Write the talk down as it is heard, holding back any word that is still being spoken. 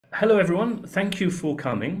Hello, everyone. Thank you for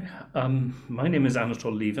coming. My name is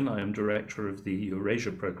Anatol Lieven. I am director of the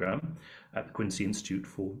Eurasia program at the Quincy Institute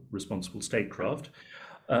for Responsible Statecraft.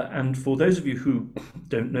 And for those of you who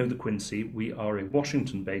don't know the Quincy, we are a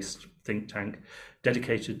Washington-based think tank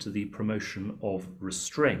dedicated to the promotion of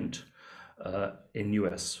restraint in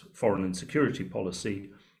US foreign and security policy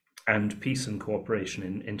and peace and cooperation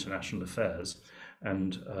in international affairs.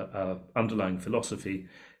 And our underlying philosophy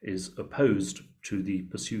is opposed to the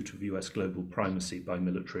pursuit of US global primacy by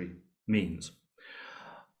military means.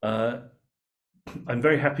 I'm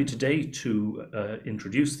very happy today to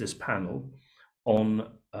introduce this panel on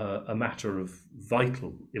a matter of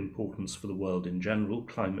vital importance for the world in general,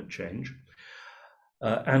 climate change,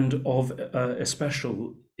 and of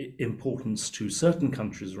especial importance to certain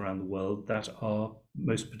countries around the world that are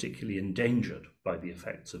most particularly endangered by the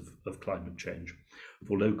effects of climate change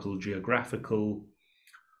for local geographical,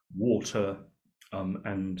 water,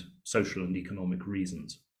 and social and economic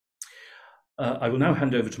reasons. I will now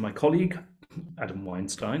hand over to my colleague, Adam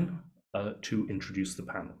Weinstein, to introduce the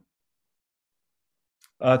panel.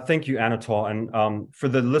 Thank you, Anatol. And for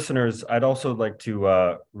the listeners, I'd also like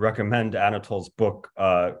to recommend Anatol's book,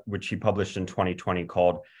 which he published in 2020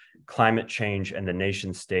 called Climate Change and the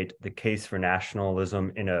Nation State, The Case for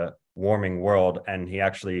Nationalism in a Warming World. And he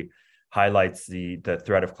actually highlights the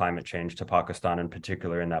threat of climate change to Pakistan in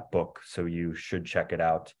particular in that book. So you should check it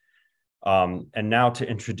out. And now to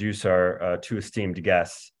introduce our two esteemed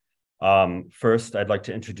guests. First, I'd like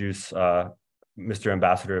to introduce Mr.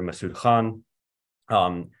 Ambassador Masood Khan.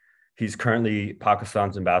 He's currently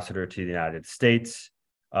Pakistan's ambassador to the United States.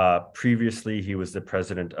 Previously, he was the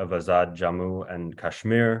president of Azad Jammu and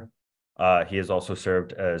Kashmir. He has also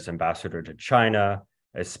served as ambassador to China,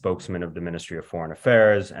 as spokesman of the Ministry of Foreign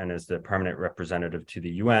Affairs, and as the permanent representative to the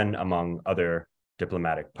UN, among other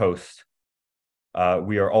diplomatic posts.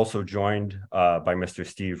 We are also joined by Mr.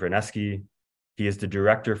 Steve Renesky. He is the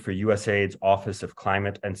director for USAID's Office of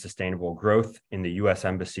Climate and Sustainable Growth in the US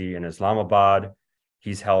Embassy in Islamabad.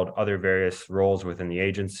 He's held other various roles within the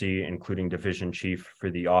agency, including division chief for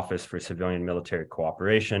the Office for Civilian Military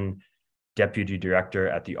Cooperation, deputy director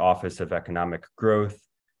at the Office of Economic Growth,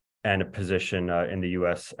 and a position in the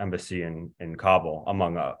US Embassy in Kabul,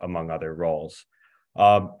 among other roles.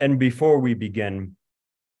 And before we begin,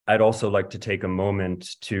 I'd also like to take a moment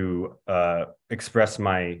to express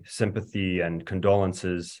my sympathy and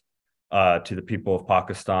condolences to the people of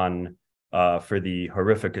Pakistan for the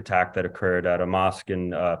horrific attack that occurred at a mosque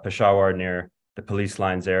in Peshawar near the police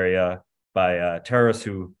lines area by terrorists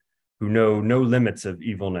who know no limits of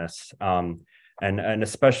evilness, and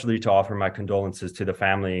especially to offer my condolences to the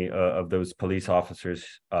family of those police officers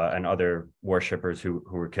and other worshippers who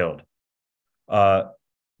were killed.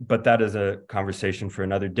 But that is a conversation for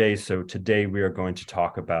another day. So today we are going to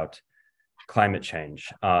talk about climate change.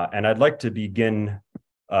 And I'd like to begin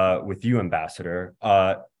with you, Ambassador.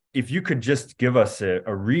 If you could just give us a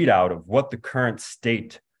readout of what the current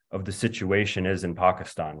state of the situation is in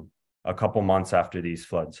Pakistan a couple months after these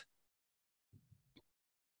floods.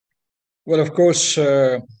 Well, of course,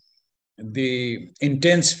 the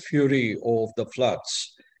intense fury of the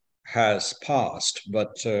floods has passed,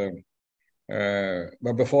 but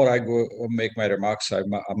before I go make my remarks, I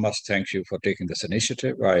must thank you for taking this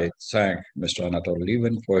initiative. I thank Mr. Anatol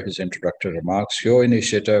Lieven for his introductory remarks, your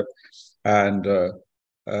initiative, and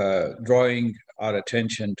drawing our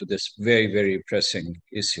attention to this very, very pressing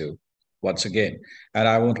issue once again. And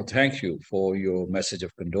I want to thank you for your message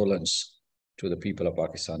of condolence to the people of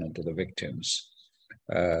Pakistan and to the victims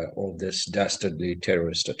of this dastardly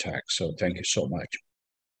terrorist attack. So thank you so much.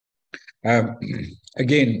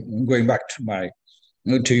 Again, going back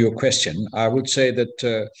to your question, I would say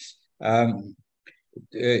that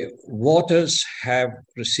waters have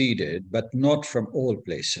receded, but not from all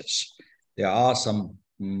places. There are some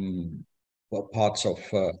parts of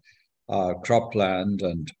cropland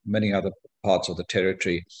and many other parts of the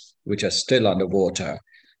territory which are still underwater.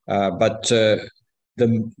 But the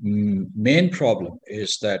main problem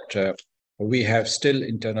is that we have still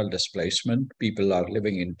internal displacement. People are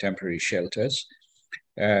living in temporary shelters.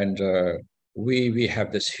 And we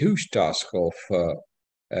have this huge task of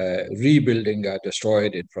rebuilding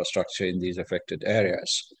destroyed infrastructure in these affected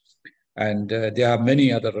areas. And there are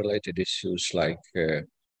many other related issues like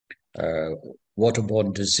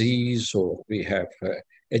waterborne disease, or we have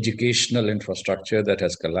educational infrastructure that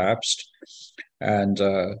has collapsed. And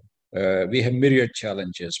we have myriad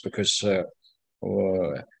challenges because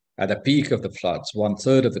at the peak of the floods,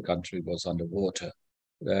 1/3 of the country was underwater.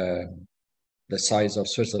 The size of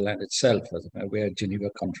Switzerland itself, where Geneva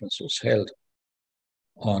conference was held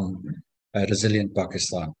on resilient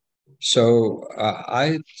Pakistan. So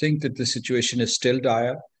I think that the situation is still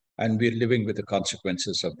dire, and we're living with the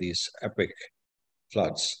consequences of these epic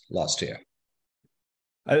floods last year.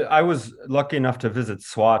 I was lucky enough to visit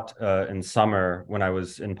Swat in summer when I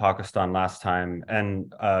was in Pakistan last time.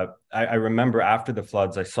 And I remember after the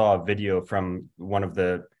floods, I saw a video from one of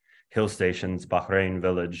the hill stations, Bahrain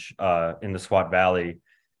village in the Swat Valley,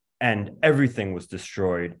 and everything was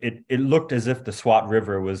destroyed. It looked as if the Swat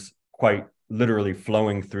River was quite literally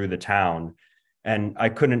flowing through the town. And I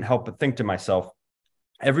couldn't help but think to myself,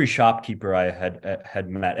 every shopkeeper I had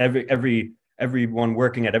met, everyone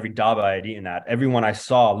working at every dhaba I had eaten at, everyone I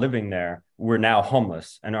saw living there were now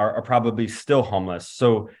homeless and are probably still homeless.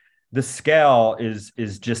 So the scale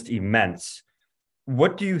is just immense.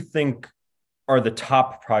 What do you think are the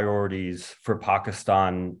top priorities for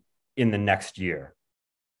Pakistan in the next year?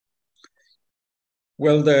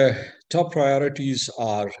 Well, the top priorities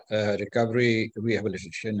are recovery,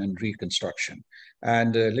 rehabilitation, and reconstruction.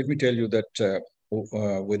 And let me tell you that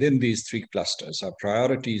within these three clusters, our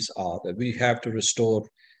priorities are that we have to restore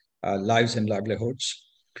lives and livelihoods.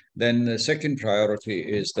 Then the second priority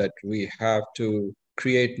is that we have to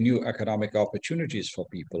create new economic opportunities for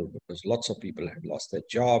people, because lots of people have lost their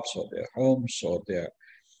jobs or their homes or their,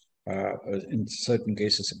 in certain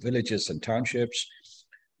cases, villages and townships.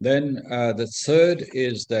 Then the third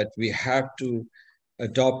is that we have to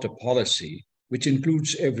adopt a policy which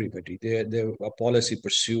includes everybody. They're a policy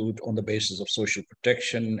pursued on the basis of social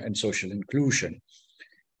protection and social inclusion.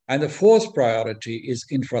 And the fourth priority is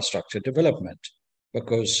infrastructure development,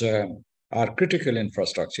 because our critical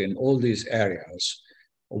infrastructure in all these areas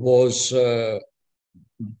was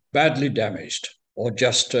badly damaged or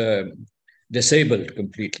just disabled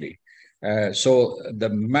completely. So the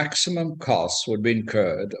maximum costs would be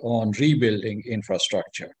incurred on rebuilding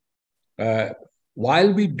infrastructure.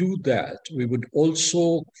 While we do that, we would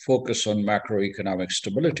also focus on macroeconomic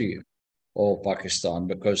stability of Pakistan,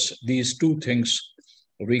 because these two things,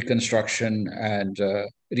 reconstruction and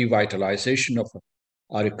revitalization of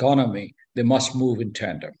our economy, they must move in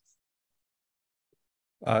tandem.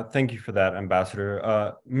 Thank you for that,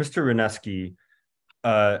 Ambassador. Mr. Renesky,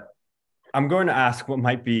 I'm going to ask what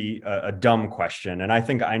might be a dumb question, and I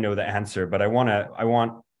think I know the answer, but I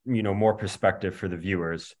want more perspective for the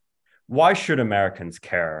viewers. Why should Americans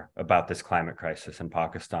care about this climate crisis in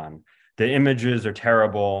Pakistan? The images are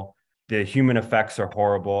terrible. The human effects are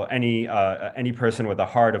horrible. Any person with a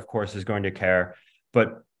heart, of course, is going to care,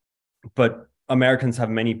 but Americans have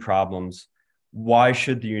many problems. Why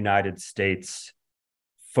should the United States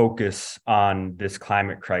focus on this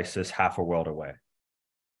climate crisis half a world away?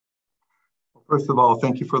 First of all,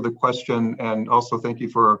 thank you for the question, and also thank you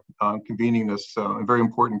for convening this very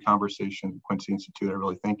important conversation at Quincy Institute. I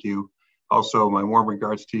really thank you. Also, my warm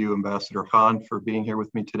regards to you, Ambassador Khan, for being here with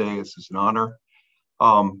me today. This is an honor.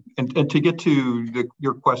 And to get to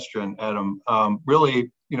your question, Adam,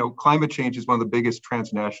 really, climate change is one of the biggest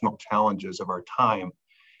transnational challenges of our time,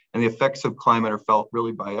 and the effects of climate are felt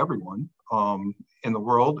really by everyone in the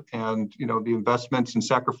world. And the investments and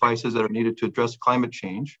sacrifices that are needed to address climate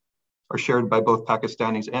change are shared by both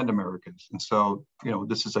Pakistanis and Americans. And so,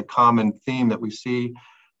 this is a common theme that we see.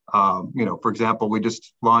 For example, we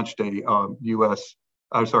just launched a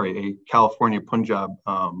California Punjab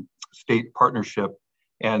state partnership,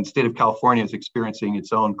 and state of California is experiencing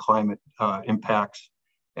its own climate impacts,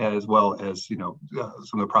 as well as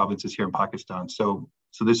some of the provinces here in Pakistan. So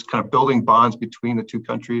this kind of building bonds between the two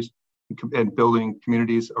countries and building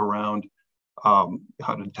communities around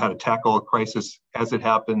how to tackle a crisis as it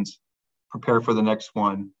happens, prepare for the next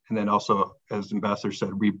one, and then also, as the Ambassador said,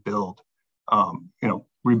 rebuild.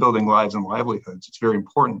 Rebuilding lives and livelihoods. It's very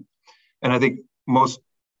important, and I think most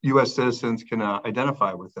U.S. citizens can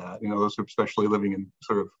identify with that. Those who are especially living in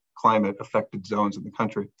sort of climate-affected zones in the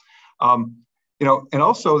country. And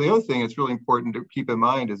also the other thing that's really important to keep in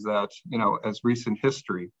mind is that as recent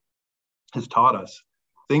history has taught us,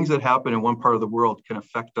 things that happen in one part of the world can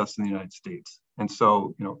affect us in the United States. And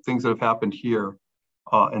so things that have happened here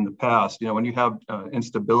in the past, when you have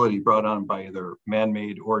instability brought on by either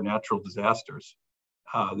man-made or natural disasters,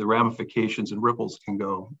 the ramifications and ripples can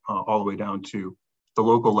go all the way down to the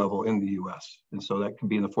local level in the U.S. And so that can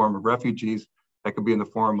be in the form of refugees, that could be in the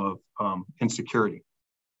form of insecurity.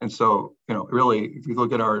 And so, really, if you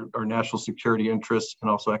look at our national security interests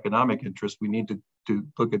and also economic interests, we need to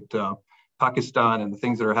look at Pakistan and the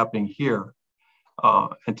things that are happening here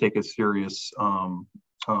and take a serious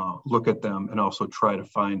look at them, and also try to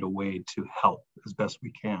find a way to help as best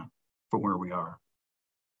we can from where we are.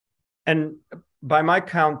 And by my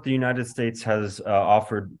count, the United States has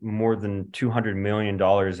offered more than $200 million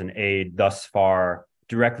in aid thus far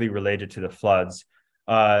directly related to the floods.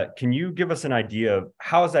 Can you give us an idea of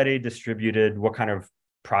how is that aid distributed? What kind of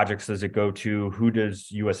projects does it go to? Who does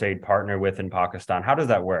USAID partner with in Pakistan? How does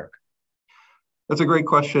that work? That's a great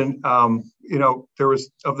question. There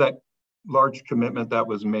was, of that large commitment that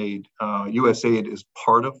was made, USAID is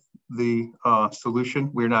part of the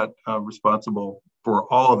solution. We're not responsible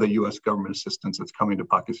for all of the US government assistance that's coming to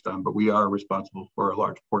Pakistan, but we are responsible for a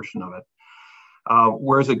large portion of it.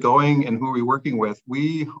 Where is it going and who are we working with?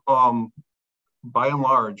 We, by and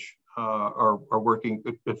large, are working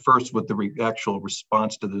at first with the actual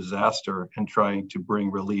response to the disaster and trying to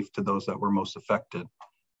bring relief to those that were most affected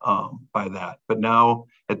by that. But now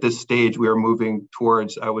at this stage, we are moving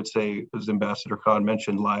towards, I would say, as Ambassador Khan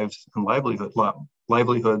mentioned, lives and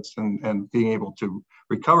livelihoods and being able to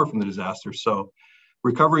recover from the disaster. So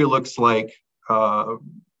recovery looks like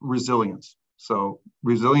resilience. So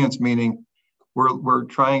resilience meaning we're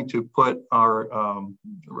trying to put our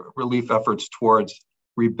relief efforts towards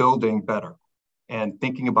rebuilding better and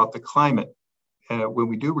thinking about the climate when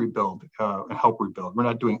we do rebuild and help rebuild. We're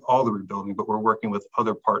not doing all the rebuilding, but we're working with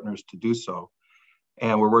other partners to do so.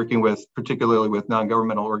 And we're working with, particularly with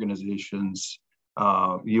non-governmental organizations,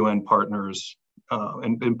 UN partners,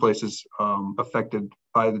 and in places affected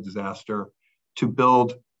by the disaster to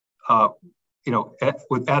build,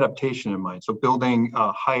 with adaptation in mind. So building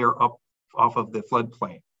higher up off of the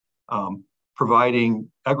floodplain,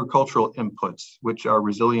 providing agricultural inputs, which are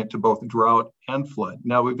resilient to both drought and flood.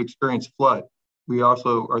 Now we've experienced flood. We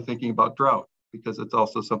also are thinking about drought because it's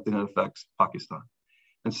also something that affects Pakistan.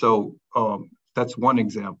 And so that's one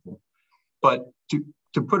example. But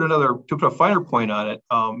to put a finer point on it,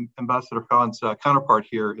 Ambassador Khan's counterpart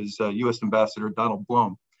here is U.S. Ambassador Donald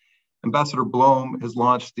Blome. Ambassador Blome has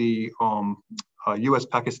launched the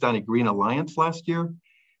U.S.-Pakistani Green Alliance last year.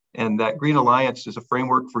 And that Green Alliance is a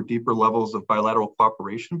framework for deeper levels of bilateral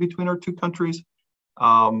cooperation between our two countries.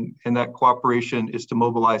 And that cooperation is to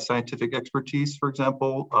mobilize scientific expertise, for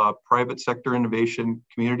example, private sector innovation,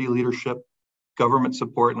 community leadership, government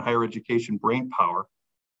support, and higher education brainpower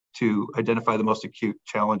to identify the most acute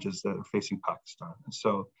challenges that are facing Pakistan. And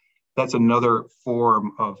so that's another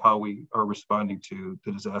form of how we are responding to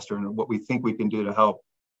the disaster and what we think we can do to help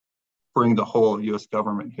bring the whole U.S.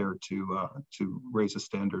 government here to raise the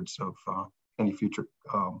standards of any future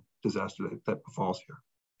disaster that befalls here.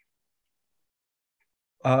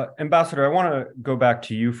 Ambassador, I want to go back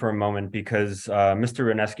to you for a moment because Mr.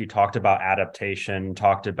 Renesky talked about adaptation,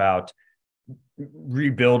 talked about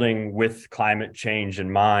rebuilding with climate change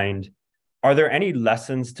in mind. Are there any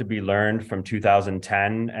lessons to be learned from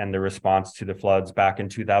 2010 and the response to the floods back in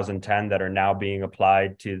 2010 that are now being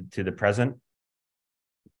applied to the present?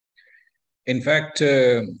 In fact,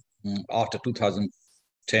 after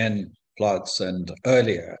 2010 floods and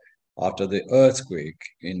earlier, after the earthquake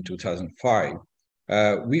in 2005,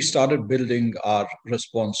 we started building our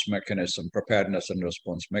response mechanism, preparedness and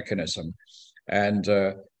response mechanism. And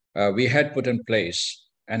we had put in place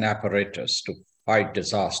an apparatus to fight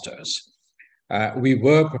disasters. We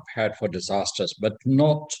were prepared for disasters, but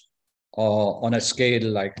not on a scale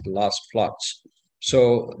like the last floods.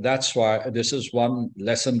 So that's why this is one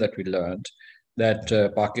lesson that we learned, that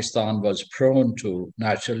Pakistan was prone to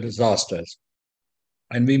natural disasters,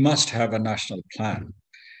 and we must have a national plan.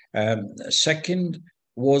 Second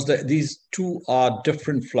was that these two are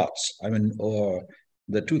different floods. I mean,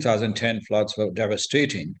 the 2010 floods were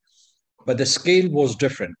devastating, but the scale was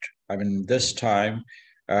different. I mean, this time,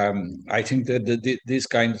 I think that these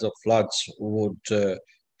kinds of floods would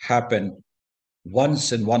happen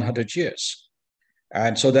once in 100 years.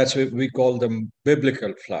 And so that's why we call them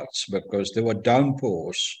biblical floods, because they were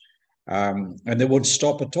downpours and they wouldn't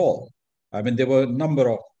stop at all. I mean, there were a number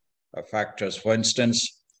of factors. For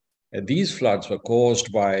instance, these floods were caused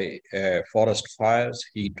by forest fires,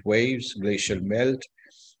 heat waves, glacial melt,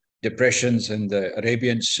 depressions in the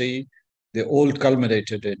Arabian Sea. They all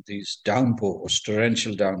culminated in these downpours,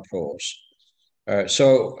 torrential downpours.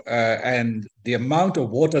 And the amount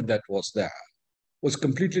of water that was there was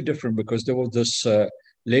completely different, because there was this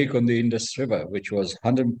lake on the Indus River, which was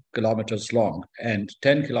 100 kilometers long and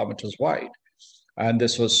 10 kilometers wide. And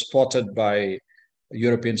this was spotted by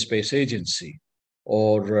European Space Agency.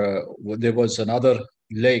 Or there was another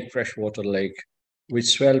lake, freshwater lake, which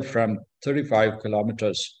swelled from 35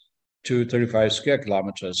 kilometers to 35 square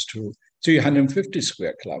kilometers to 350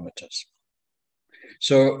 square kilometers.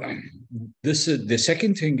 So this is the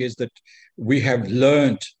second thing, is that we have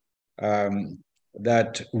learned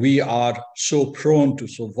that we are so prone to,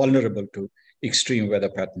 so vulnerable to extreme weather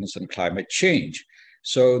patterns and climate change.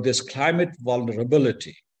 So this climate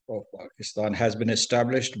vulnerability of Pakistan has been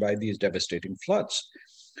established by these devastating floods.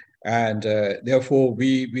 And therefore,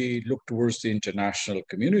 we look towards the international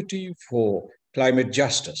community for climate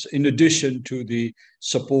justice, in addition to the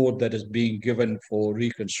support that is being given for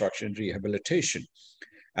reconstruction and rehabilitation.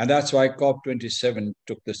 And that's why COP27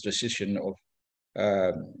 took this decision of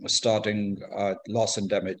starting a loss and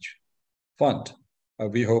damage fund.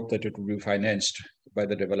 We hope that it will be financed by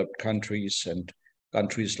the developed countries, and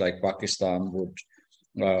countries like Pakistan would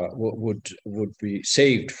be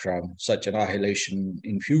saved from such annihilation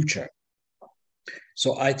in future.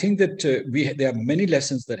 So I think that there are many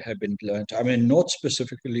lessons that have been learned. I mean, not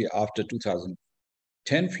specifically after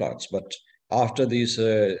 2010 floods, but after these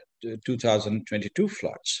 2022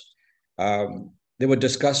 floods. They were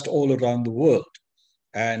discussed all around the world.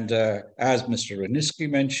 And as Mr. Reniski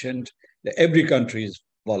mentioned, every country is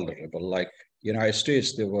vulnerable. Like United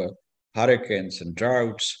States, there were hurricanes and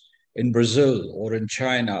droughts. In Brazil or in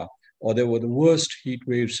China, or there were the worst heat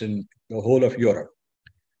waves in the whole of Europe.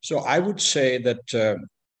 So I would say that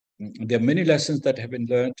there are many lessons that have been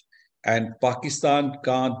learned, and Pakistan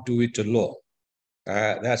can't do it alone.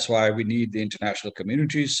 That's why we need the international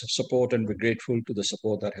community's support, and we're grateful to the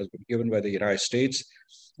support that has been given by the United States,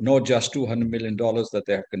 not just $200 million that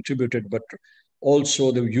they have contributed, but also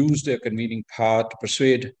they've used their convening power to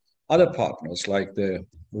persuade other partners like the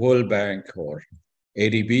World Bank or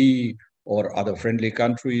ADB or other friendly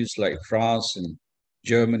countries like France and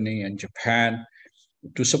Germany and Japan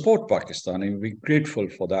to support Pakistan, and we're grateful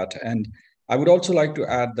for that. And I would also like to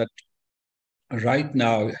add that right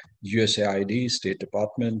now, USAID, State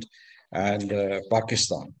Department, and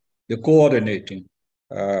Pakistan, they're coordinating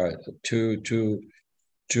to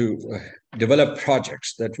develop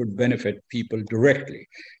projects that would benefit people directly,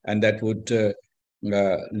 and that would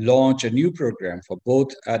launch a new program for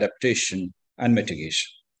both adaptation and mitigation.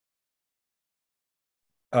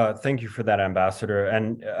 Thank you for that, Ambassador.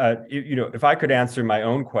 And, if I could answer my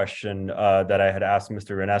own question that I had asked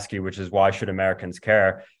Mr. Reniski, which is why should Americans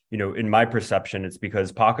care? In my perception, it's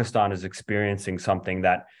because Pakistan is experiencing something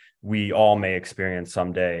that we all may experience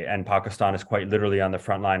someday. And Pakistan is quite literally on the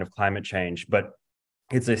front line of climate change, but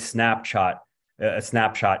it's a snapshot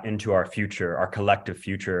into our future, our collective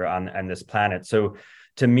future on this planet. So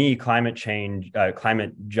to me, climate change,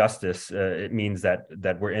 climate justice, it means that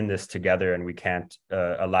we're in this together, and we can't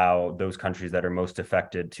allow those countries that are most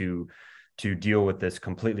affected to deal with this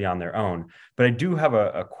completely on their own. But I do have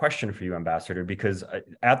a question for you, Ambassador, because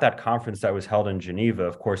at that conference that was held in Geneva,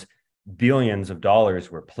 of course, billions of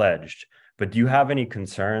dollars were pledged. But do you have any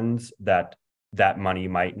concerns that money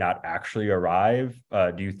might not actually arrive?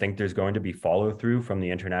 Do you think there's going to be follow through from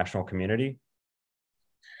the international community?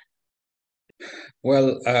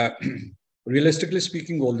 Well, realistically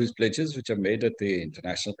speaking, all these pledges which are made at the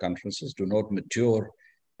international conferences do not mature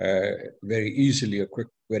very easily or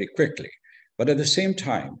very quickly. But at the same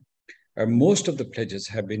time, most of the pledges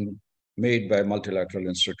have been made by multilateral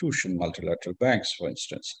institutions, multilateral banks, for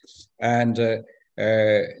instance, and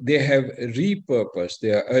they have repurposed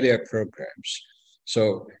their earlier programs.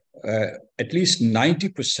 So at least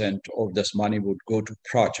 90% of this money would go to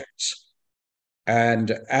projects.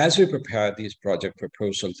 And as we prepare these project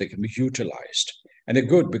proposals, they can be utilized. And they're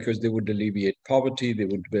good because they would alleviate poverty, they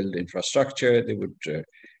would build infrastructure, they would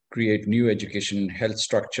create new education and health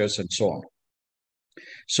structures, and so on.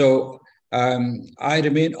 So I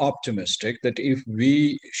remain optimistic that if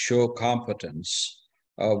we show competence,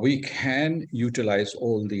 we can utilize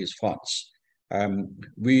all these funds.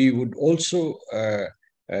 We would also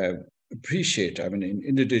appreciate,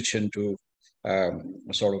 in addition to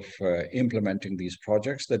implementing these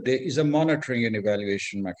projects, that there is a monitoring and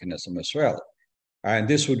evaluation mechanism as well. And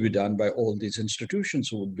this would be done by all these institutions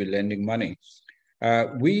who would be lending money.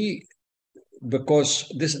 Because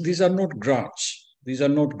these are not grants. These are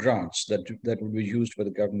not grants that will be used by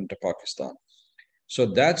the government of Pakistan. So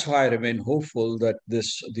that's why I remain hopeful that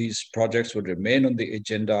these projects would remain on the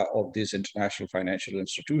agenda of these international financial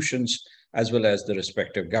institutions, as well as the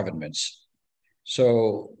respective governments.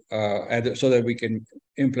 So that we can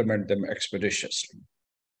implement them expeditiously.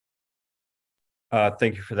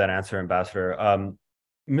 Thank you for that answer, Ambassador.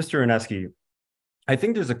 Mr. Reniski, I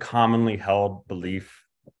think there's a commonly held belief,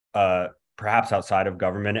 perhaps outside of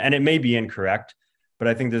government, and it may be incorrect, but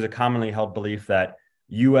I think there's a commonly held belief that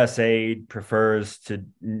US aid prefers to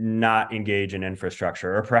not engage in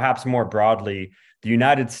infrastructure, or perhaps more broadly, the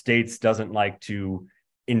United States doesn't like to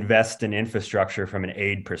invest in infrastructure from an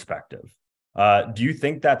aid perspective. Do you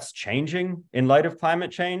think that's changing in light of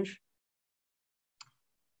climate change?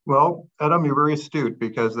 Well, Adam, you're very astute,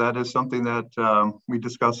 because that is something that we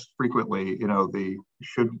discuss frequently.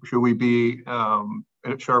 Should we be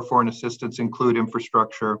should our foreign assistance include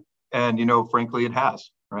infrastructure? And, frankly, it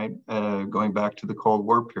has, right? Going back to the Cold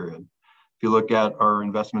War period. If you look at our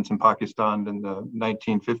investments in Pakistan in the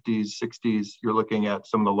 1950s, 60s, you're looking at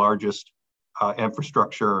some of the largest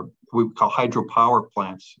infrastructure we call hydropower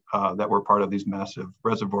plants that were part of these massive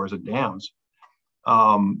reservoirs and dams.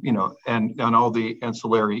 And all the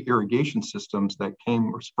ancillary irrigation systems that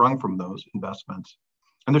came or sprung from those investments.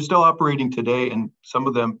 And they're still operating today, and some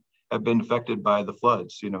of them have been affected by the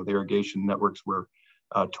floods. The irrigation networks were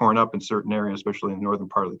torn up in certain areas, especially in the northern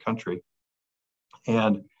part of the country.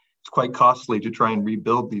 And it's quite costly to try and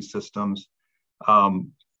rebuild these systems.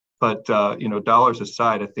 But dollars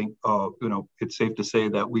aside, I think, it's safe to say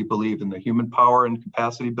that we believe in the human power and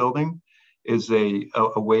capacity building is a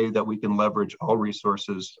way that we can leverage all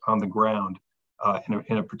resources on the ground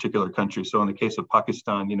in a particular country. So in the case of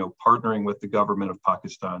Pakistan, partnering with the government of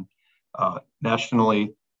Pakistan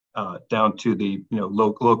nationally down to the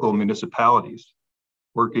local municipalities,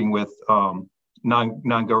 working with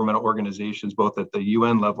non-governmental organizations, both at the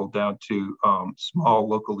UN level down to small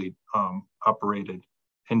locally operated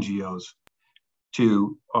NGOs,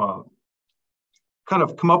 to kind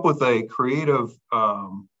of come up with a creative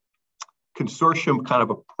consortium kind of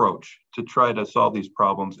approach to try to solve these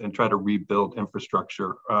problems and try to rebuild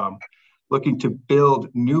infrastructure. Looking to build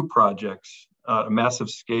new projects at a massive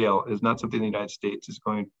scale is not something the United States is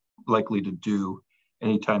likely to do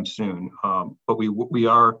anytime soon. But we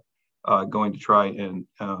are going to try and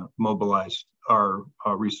mobilize our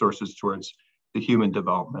resources towards the human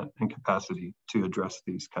development and capacity to address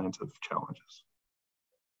these kinds of challenges.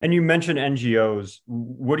 And you mentioned NGOs.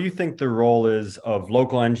 What do you think the role is of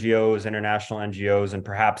local NGOs, international NGOs, and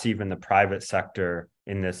perhaps even the private sector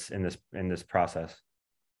in this process?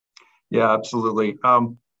 Yeah, absolutely.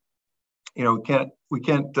 We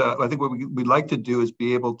can't. I think what we'd like to do is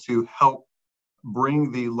be able to help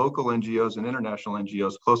bring the local NGOs and international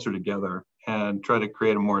NGOs closer together and try to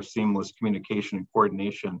create a more seamless communication and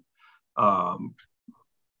coordination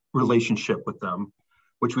relationship with them,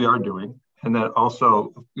 which we are doing. And then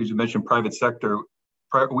also, as you mentioned, private sector,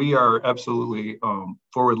 we are absolutely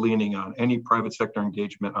forward-leaning on any private sector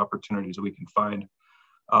engagement opportunities that we can find.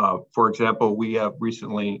 For example, we have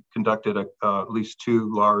recently conducted at least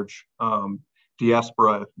 2 large U.S.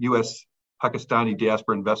 Pakistani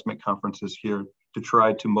diaspora investment conferences here to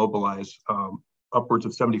try to mobilize upwards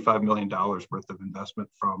of $75 million worth of investment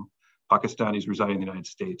from Pakistanis residing in the United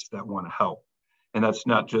States that want to help. And that's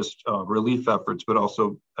not just relief efforts, but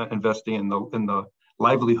also investing in the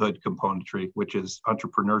livelihood componentry, which is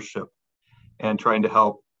entrepreneurship, and trying to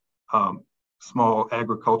help small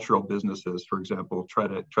agricultural businesses, for example, try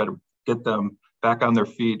to get them back on their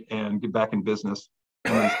feet and get back in business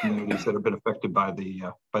in these communities that have been affected by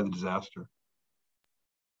the disaster.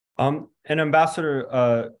 And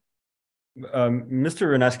Ambassador, Mr.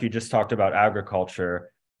 Renesky just talked about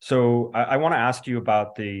agriculture. So I want to ask you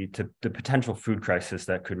about the potential food crisis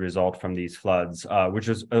that could result from these floods, which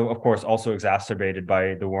is, of course, also exacerbated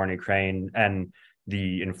by the war in Ukraine and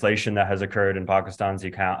the inflation that has occurred in Pakistan's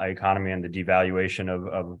economy and the devaluation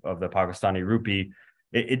of the Pakistani rupee.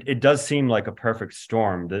 It does seem like a perfect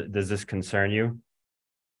storm. Does this concern you?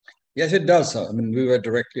 Yes, it does. I mean, we were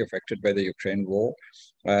directly affected by the Ukraine war,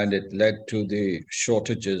 and it led to the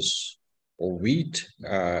shortages of wheat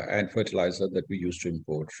and fertilizer that we used to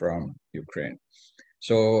import from Ukraine.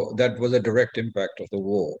 So that was a direct impact of the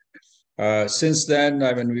war. Since then,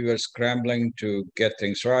 I mean, we were scrambling to get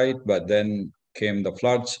things right, but then came the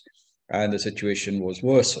floods and the situation was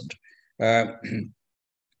worsened.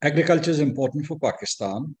 Agriculture is important for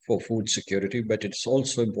Pakistan for food security, but it's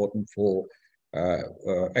also important for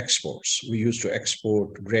exports. We used to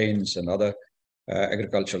export grains and other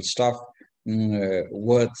agricultural stuff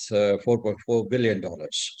worth $4.4 billion.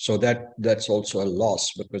 So that's also a loss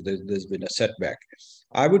because there's been a setback.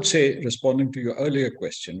 I would say, responding to your earlier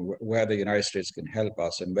question, where the United States can help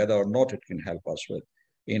us and whether or not it can help us with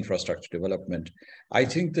infrastructure development, I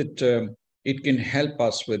think that it can help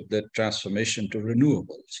us with the transformation to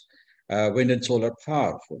renewables, wind and solar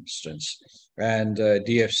power, for instance, and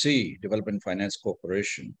DFC, Development Finance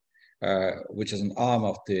Corporation, which is an arm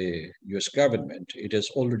of the US government. It is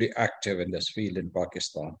already active in this field in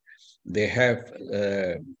Pakistan. They have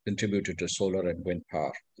contributed to solar and wind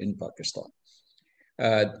power in Pakistan.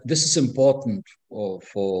 This is important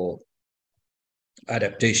for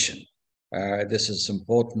adaptation. This is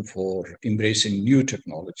important for embracing new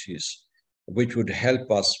technologies, which would help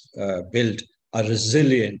us build a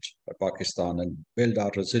resilient Pakistan and build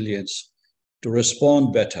our resilience to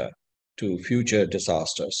respond better to future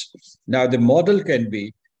disasters. Now, the model can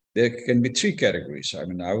be there can be three categories. I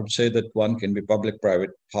mean, I would say that one can be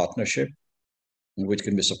public-private partnership, which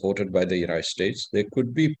can be supported by the United States. There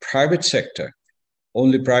could be private sector,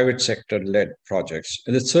 only private sector-led projects.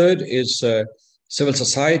 And the third is civil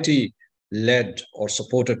society-led or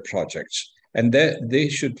supported projects. And they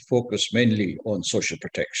should focus mainly on social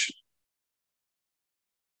protection.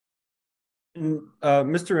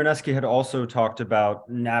 Mr. Renesky had also talked about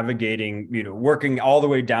navigating, working all the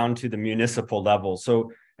way down to the municipal level.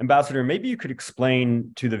 So, Ambassador, maybe you could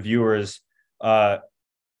explain to the viewers,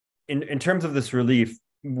 in terms of this relief,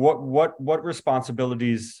 what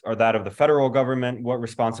responsibilities are that of the federal government? What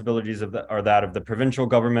responsibilities are that of the provincial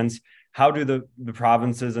governments? How do the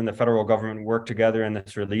provinces and the federal government work together in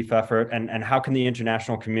this relief effort? And how can the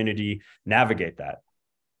international community navigate that?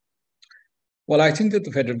 Well, I think that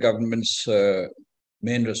the federal government's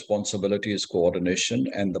main responsibility is coordination,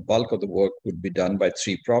 and the bulk of the work would be done by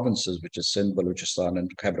three provinces, which is Sindh, Balochistan, and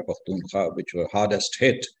Khyber Pakhtunkhwa, which were hardest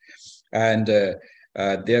hit. And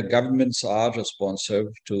their governments are responsive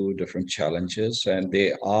to different challenges, and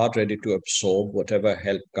they are ready to absorb whatever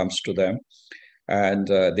help comes to them. And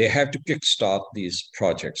they have to kickstart these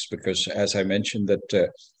projects because, as I mentioned,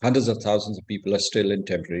 that hundreds of thousands of people are still in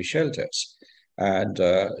temporary shelters. And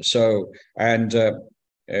there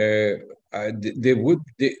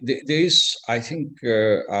is, I think,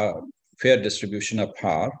 a fair distribution of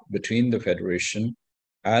power between the federation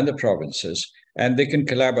and the provinces, and they can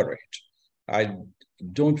collaborate. I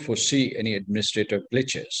don't foresee any administrative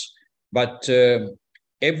glitches, but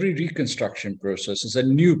every reconstruction process is a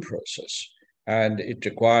new process, and it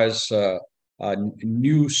requires a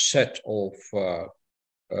new set of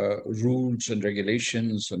rules and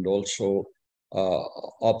regulations, and also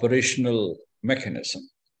operational mechanism.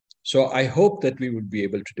 So I hope that we would be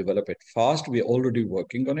able to develop it fast. We're already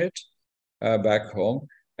working on it back home,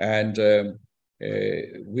 and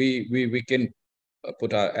we can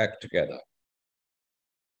put our act together.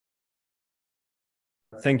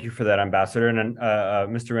 Thank you for that, Ambassador. And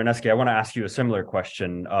Mr. Renesky, I want to ask you a similar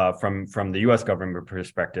question from the U.S. government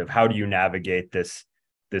perspective. How do you navigate this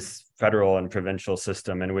federal and provincial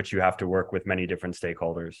system in which you have to work with many different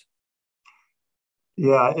stakeholders?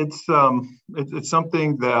 Yeah, it's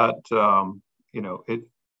something that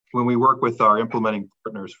when we work with our implementing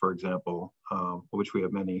partners, for example, which we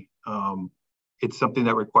have many, it's something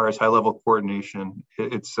that requires high-level coordination.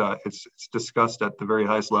 It's discussed at the very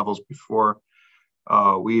highest levels before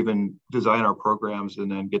we even design our programs, and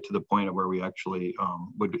then get to the point of where we actually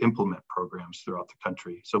would implement programs throughout the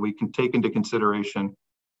country. So we can take into consideration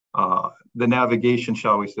the navigation,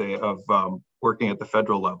 shall we say, of working at the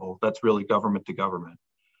federal level. That's really government to government.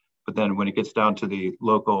 But then when it gets down to the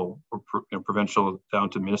local or provincial,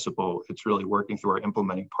 down to municipal, it's really working through our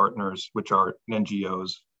implementing partners, which are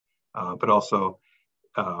NGOs. But also,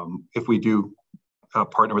 if we do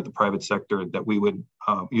partner with the private sector, that we would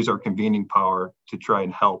use our convening power to try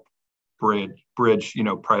and help bridge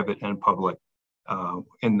private and public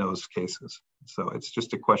in those cases. So it's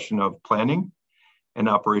just a question of planning and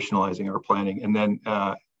operationalizing our planning. And then,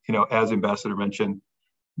 as Ambassador mentioned,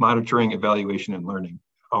 monitoring, evaluation, and learning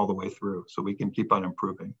all the way through, so we can keep on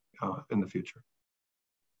improving in the future.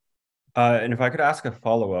 And if I could ask a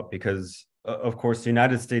follow-up, because of course the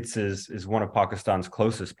United States is one of Pakistan's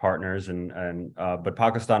closest partners, but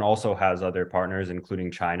Pakistan also has other partners, including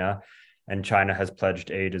China, and China has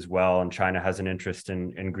pledged aid as well, and China has an interest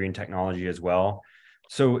in green technology as well.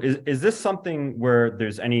 So is this something where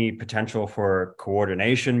there's any potential for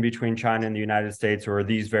coordination between China and the United States, or are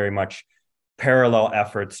these very much parallel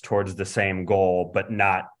efforts towards the same goal, but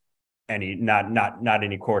not any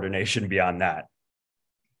coordination beyond that?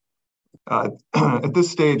 At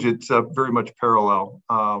this stage, it's very much parallel.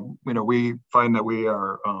 We find that we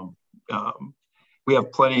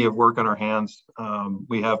have plenty of work on our hands.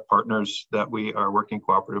 We have partners that we are working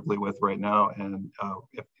cooperatively with right now, and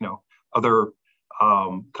if other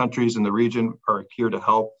countries in the region are here to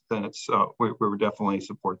help, then we would definitely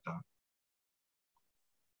support that.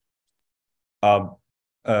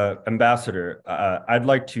 Ambassador, I'd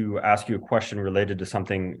like to ask you a question related to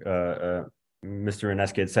something Mr.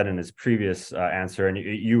 Renesky had said in his previous answer, and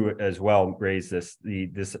you as well raised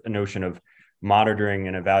this notion of monitoring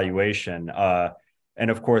and evaluation.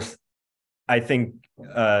 And of course, I think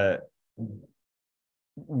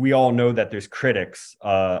we all know that there's critics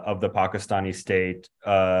of the Pakistani state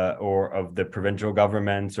or of the provincial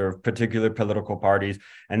governments or particular political parties,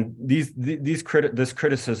 and this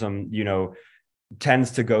criticism,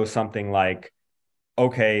 tends to go something like,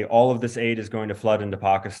 okay, all of this aid is going to flood into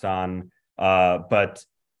Pakistan, but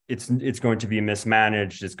it's going to be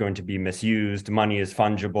mismanaged, it's going to be misused, money is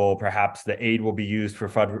fungible, perhaps the aid will be used for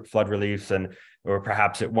flood reliefs or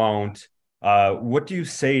perhaps it won't. What do you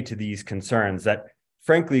say to these concerns that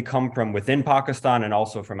frankly come from within Pakistan and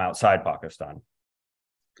also from outside Pakistan?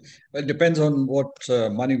 Well, it depends on what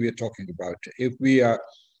money we are talking about. If we are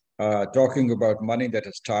talking about money that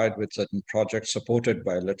is tied with certain projects supported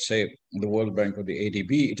by, let's say, the World Bank or the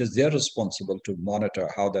ADB, it is their responsible to monitor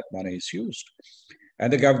how that money is used.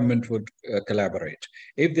 And the government would collaborate.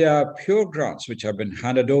 If there are pure grants which have been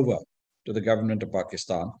handed over to the government of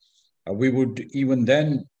Pakistan, we would even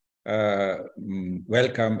then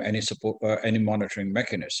welcome any support, any monitoring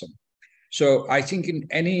mechanism. So I think in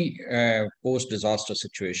any post-disaster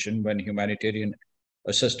situation, when humanitarian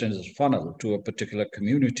assistance is funneled to a particular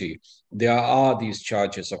community, there are these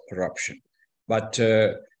charges of corruption. But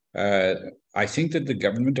I think that the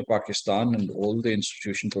government of Pakistan and all the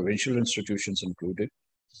institutions, provincial institutions included,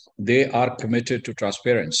 they are committed to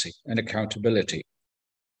transparency and accountability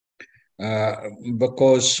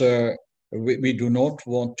because we do not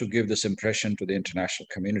want to give this impression to the international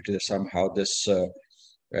community that somehow this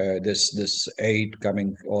aid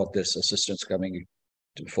coming or this assistance coming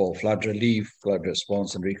for flood relief, flood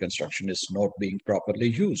response and reconstruction is not being properly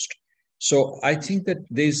used. So I think that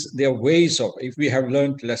there are ways of, if we have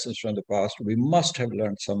learned lessons from the past, we must have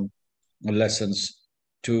learned some lessons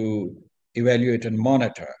to evaluate and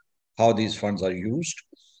monitor how these funds are used.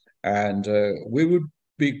 And we would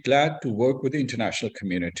be glad to work with the international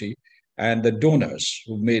community and the donors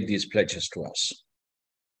who made these pledges to us.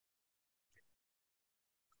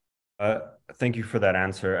 Thank you for that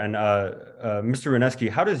answer. And Mr. Renesky,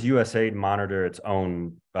 how does USAID monitor its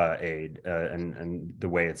own aid and the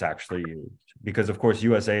way it's actually used? Because of course,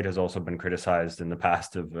 USAID has also been criticized in the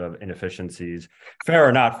past of inefficiencies, fair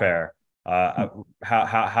or not fair.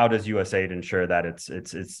 How does USAID ensure that it's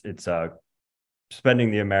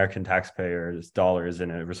spending the American taxpayers' dollars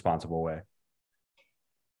in a responsible way?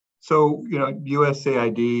 So,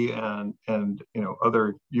 USAID and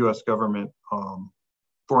other U.S. government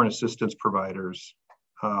foreign assistance providers,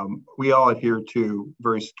 we all adhere to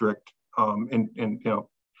very strict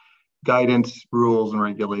guidance, rules, and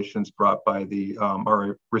regulations brought by the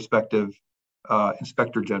our respective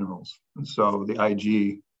inspector generals. And so the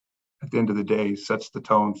IG, at the end of the day, sets the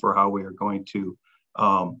tone for how we are going to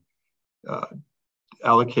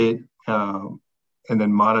allocate and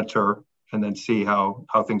then monitor and then see how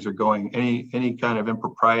things are going. Any kind of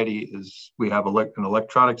impropriety is, we have an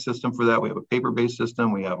electronic system for that. We have a paper-based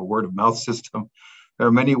system. We have a word-of-mouth system. There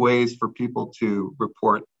are many ways for people to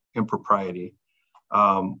report impropriety.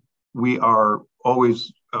 We are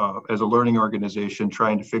always, as a learning organization,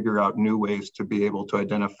 trying to figure out new ways to be able to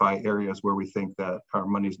identify areas where we think that our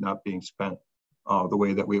money's not being spent the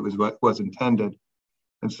way that it was intended.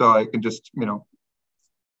 And so I can just,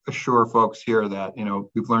 assure folks here that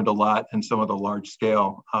we've learned a lot in some of the large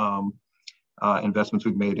scale investments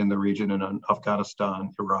we've made in the region and in Afghanistan,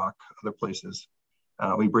 Iraq, other places.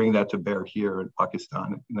 We bring that to bear here in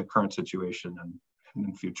Pakistan in the current situation and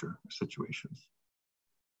in future situations.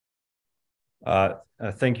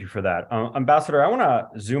 Thank you for that. Ambassador, I want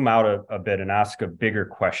to zoom out a bit and ask a bigger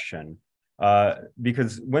question.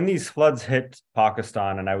 Because when these floods hit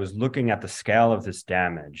Pakistan and I was looking at the scale of this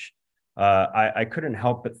damage, I couldn't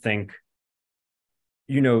help but think,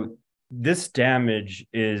 this damage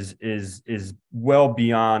is well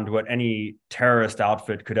beyond what any terrorist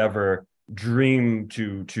outfit could ever dream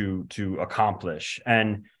to accomplish.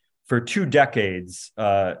 And for 2 decades,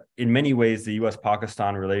 in many ways, the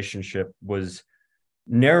U.S.-Pakistan relationship was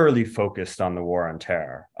narrowly focused on the war on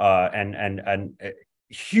terror, and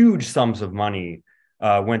huge sums of money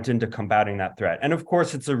went into combating that threat. And of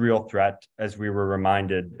course, it's a real threat, as we were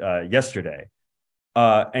reminded yesterday.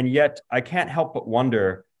 And yet, I can't help but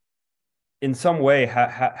wonder, in some way,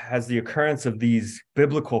 has the occurrence of these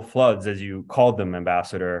biblical floods, as you called them,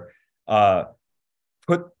 Ambassador,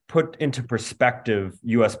 put into perspective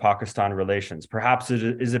U.S.-Pakistan relations? Perhaps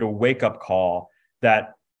is it a wake-up call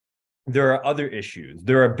that there are other issues,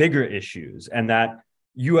 there are bigger issues, and that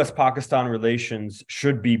U.S.-Pakistan relations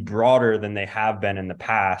should be broader than they have been in the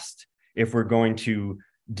past if we're going to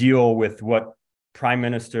deal with what Prime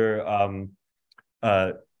Minister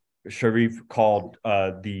Sharif called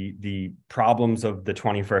the problems of the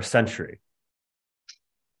 21st century?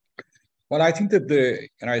 Well, I think that the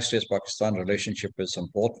United States-Pakistan relationship is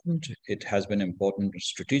important. It has been important and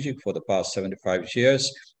strategic for the past 75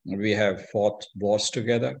 years. We have fought wars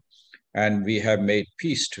together, and we have made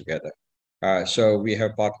peace together. So we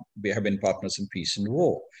have been partners in peace and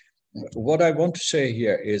war. What I want to say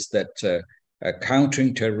here is that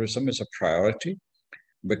countering terrorism is a priority.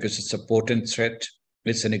 because it's a potent threat,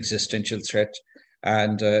 it's an existential threat,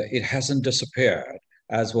 and it hasn't disappeared,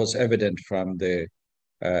 as was evident from the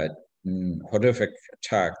horrific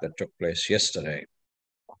attack that took place yesterday.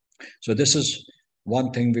 So this is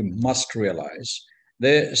one thing we must realize.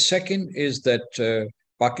 The second is that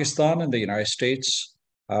Pakistan and the United States,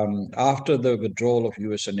 after the withdrawal of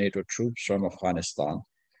US and NATO troops from Afghanistan,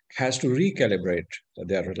 has to recalibrate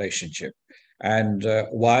their relationship. And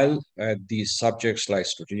while these subjects like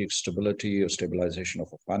strategic stability or stabilization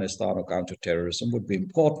of Afghanistan or counterterrorism would be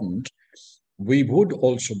important, we would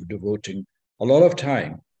also be devoting a lot of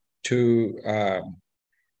time to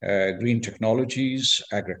green technologies,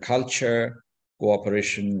 agriculture,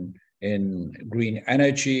 cooperation in green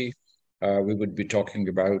energy. We would be talking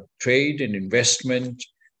about trade and investment.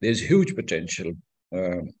 There's huge potential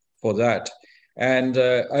for that. And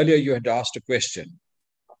earlier you had asked a question,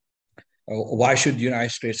 why should the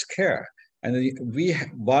United States care? And we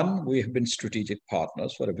have been strategic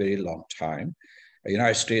partners for a very long time. The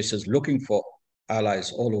United States is looking for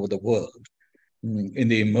allies all over the world. In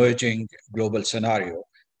the emerging global scenario,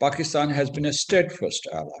 Pakistan has been a steadfast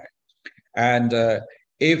ally. And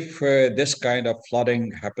if this kind of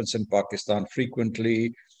flooding happens in Pakistan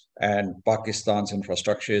frequently, and Pakistan's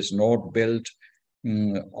infrastructure is not built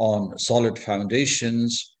on solid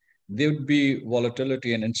foundations, there would be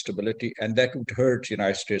volatility and instability, and that would hurt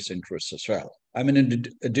United States interests as well. I mean, in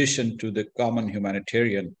addition to the common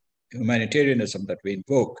humanitarianism that we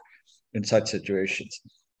invoke in such situations.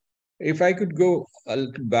 If I could go a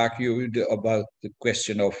little back about the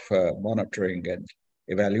question of monitoring and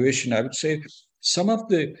evaluation, I would say some of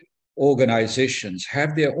the organizations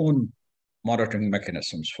have their own monitoring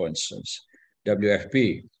mechanisms, for instance,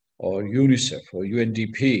 WFP or UNICEF or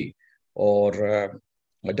UNDP or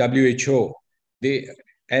WHO.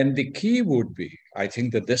 And the key would be, I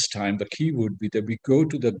think that this time the key would be that we go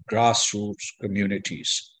to the grassroots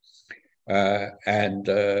communities and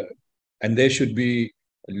there should be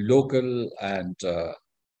local and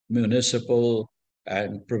municipal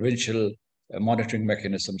and provincial monitoring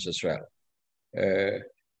mechanisms as well.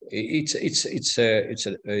 It's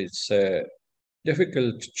a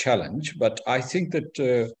difficult challenge, but I think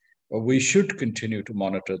that we should continue to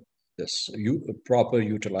monitor this proper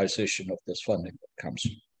utilization of this funding that comes.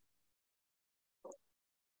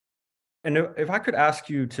 And if I could ask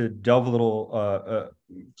you to delve a little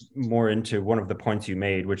more into one of the points you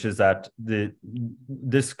made, which is that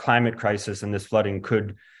this climate crisis and this flooding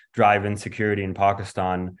could drive insecurity in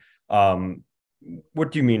Pakistan.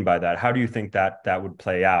 What do you mean by that? How do you think that would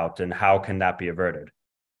play out, and how can that be averted?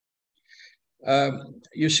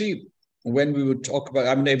 You see, when we would talk about,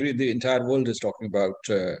 I mean, the entire world is talking about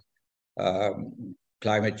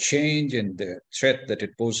climate change and the threat that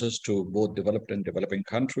it poses to both developed and developing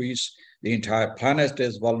countries. The entire planet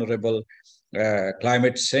is vulnerable.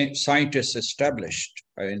 Climate scientists established,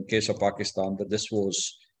 in case of Pakistan, that this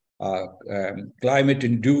was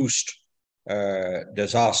climate-induced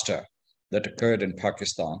disaster that occurred in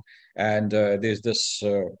Pakistan. And there's this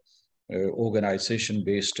organization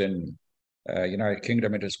based in United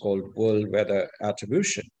Kingdom. It is called World Weather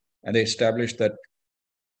Attribution. And they established that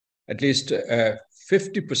at least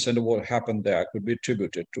 50% of what happened there could be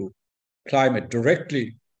attributed to climate,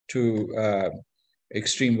 directly to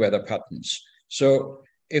extreme weather patterns. So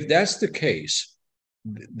if that's the case,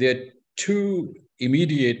 there are two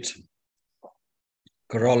immediate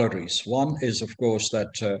corollaries. One is, of course,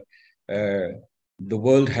 that the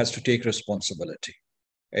world has to take responsibility.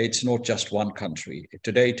 It's not just one country.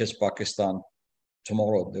 Today it is Pakistan.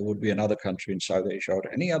 Tomorrow there would be another country in South Asia or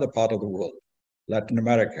any other part of the world, Latin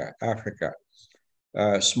America, Africa,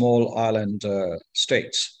 small island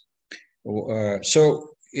states. And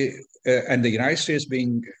the United States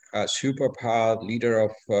being a superpower, leader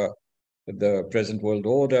of the present world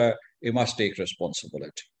order, it must take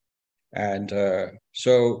responsibility. And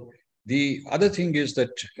so the other thing is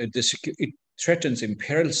that it threatens,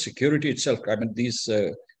 imperils security itself. I mean, these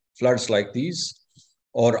floods like these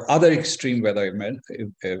or other extreme weather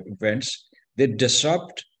events, they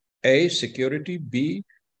disrupt A, security, B,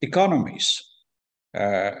 economies.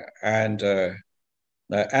 As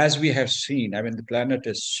we have seen, I mean, the planet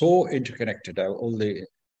is so interconnected. All the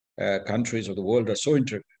countries of the world are so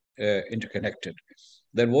interconnected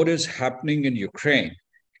that what is happening in Ukraine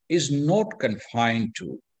is not confined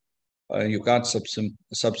to, you can't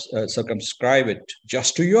circumscribe it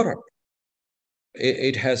just to Europe.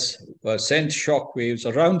 It has sent shockwaves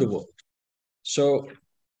around the world. So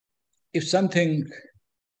if something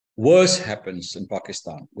worse happens in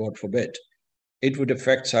Pakistan, God forbid, it would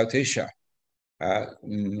affect South Asia,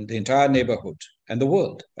 the entire neighborhood, and the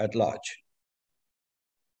world at large.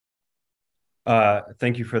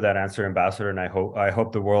 Thank you for that answer, Ambassador, and I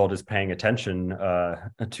hope the world is paying attention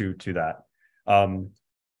to that.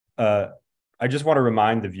 I just want to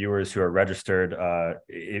remind the viewers who are registered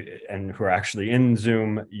and who are actually in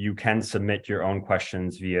Zoom, you can submit your own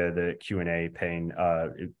questions via the Q&A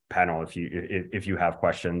panel if you have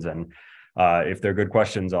questions, and if they're good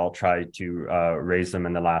questions, I'll try to raise them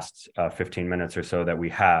in the last 15 minutes or so that we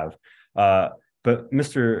have. But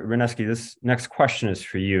Mr. Renesky, this next question is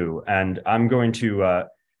for you, and I'm going to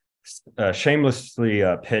shamelessly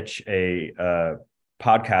pitch a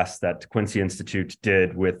podcast that Quincy Institute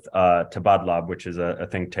did with Tabadlab, which is a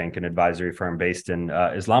think tank and advisory firm based in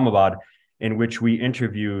Islamabad, in which we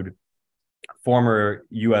interviewed former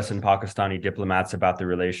US and Pakistani diplomats about the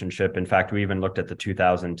relationship. In fact, we even looked at the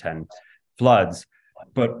 2010 floods.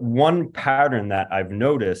 But one pattern that I've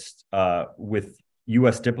noticed with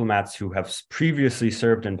US diplomats who have previously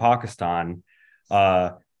served in Pakistan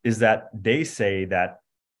is that they say that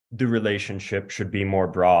the relationship should be more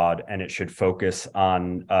broad and it should focus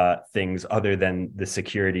on things other than the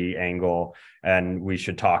security angle. And we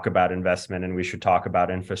should talk about investment and we should talk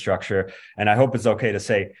about infrastructure. And I hope it's okay to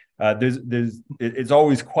say it's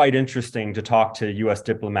always quite interesting to talk to US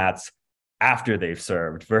diplomats after they've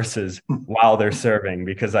served versus while they're serving,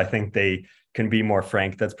 because I think they can be more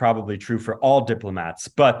frank. That's probably true for all diplomats.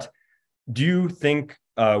 But do you think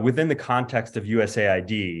within the context of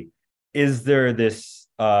USAID, is there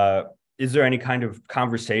any kind of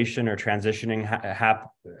conversation or transitioning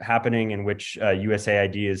happening in which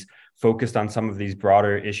USAID is focused on some of these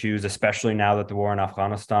broader issues, especially now that the war in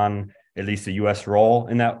Afghanistan, at least the US role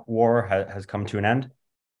in that war has come to an end?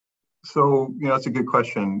 So, that's a good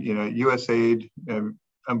question. USAID,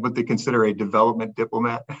 what they consider a development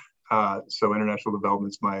diplomat. So international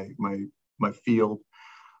development's my field.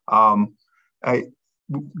 But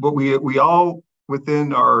we all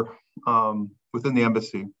within our within the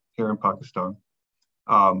embassy here in Pakistan,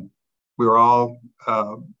 we've all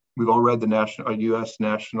read the U.S.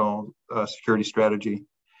 national security strategy.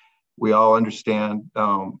 We all understand,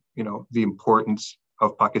 the importance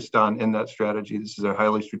of Pakistan in that strategy. This is a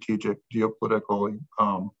highly strategic, geopolitically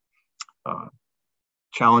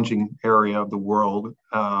challenging area of the world.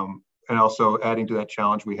 And also adding to that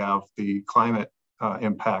challenge, we have the climate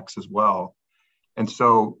impacts as well. And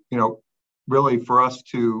so, really for us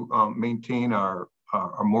to maintain our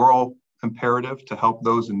moral imperative to help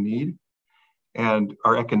those in need and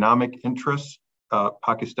our economic interests,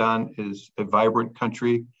 Pakistan is a vibrant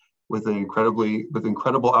country with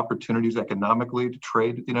incredible opportunities economically to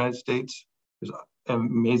trade with the United States. There's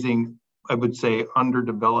amazing, I would say,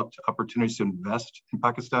 underdeveloped opportunities to invest in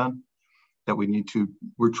Pakistan that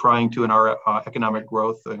we're trying to, in our economic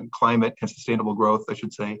growth and climate and sustainable growth, I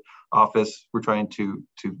should say, office, we're trying to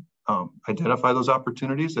identify those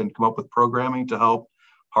opportunities and come up with programming to help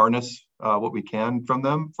harness what we can from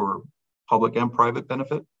them for public and private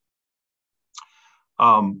benefit.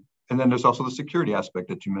 And then there's also the security aspect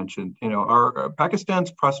that you mentioned. Our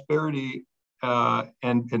Pakistan's prosperity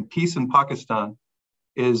and peace in Pakistan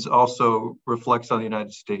is also reflects on the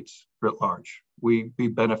United States writ large. We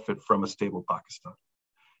benefit from a stable Pakistan.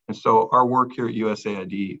 And so our work here at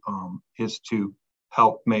USAID is to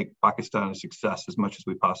help make Pakistan a success as much as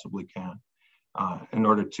we possibly can in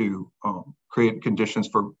order to create conditions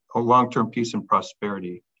for a long-term peace and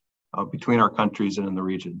prosperity between our countries and in the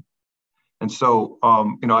region. And so,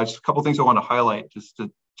 just a couple of things I want to highlight just to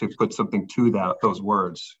put something to those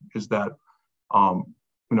words is that,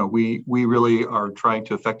 we really are trying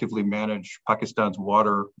to effectively manage Pakistan's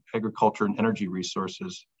water, agriculture, and energy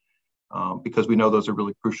resources because we know those are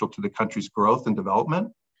really crucial to the country's growth and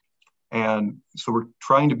development. And so we're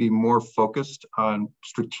trying to be more focused on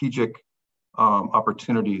strategic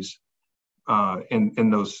opportunities in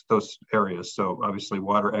those areas. So obviously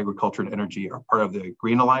water, agriculture, and energy are part of the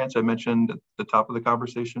Green Alliance I mentioned at the top of the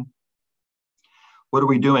conversation. What are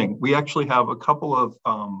we doing? We actually have a couple of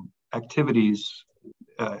activities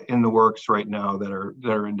in the works right now that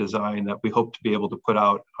are in design that we hope to be able to put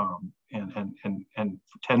out and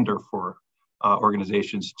tender for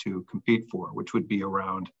organizations to compete for, which would be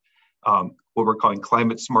around what we're calling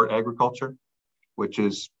climate smart agriculture, which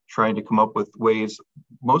is trying to come up with ways,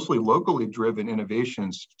 mostly locally driven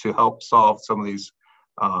innovations to help solve some of these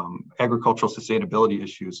agricultural sustainability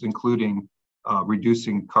issues, including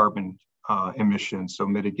reducing carbon emissions, so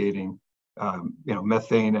mitigating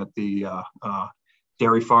methane at the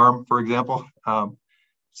dairy farm, for example.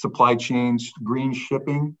 Supply chains, green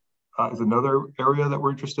shipping is another area that we're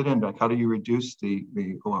interested in. Like, how do you reduce the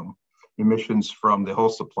emissions from the whole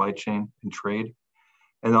supply chain and trade?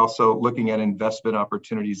 and also looking at investment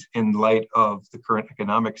opportunities in light of the current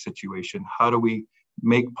economic situation. How do we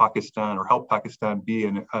make Pakistan or help Pakistan be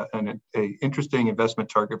an interesting investment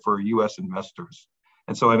target for US investors?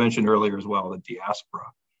 And so I mentioned earlier as well, the diaspora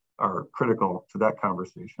are critical to that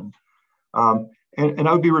conversation. And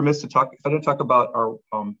I would be remiss if I didn't talk about our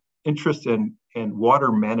interest in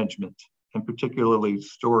water management, and particularly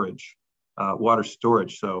storage, water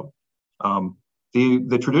storage. So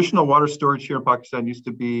the traditional water storage here in Pakistan used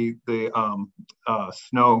to be the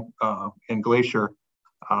snow and glacier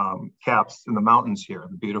caps in the mountains here,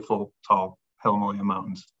 the beautiful tall Himalaya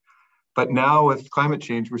mountains. But now with climate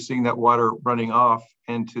change, we're seeing that water running off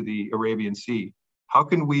into the Arabian Sea. How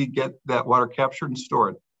can we get that water captured and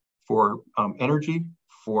stored for energy,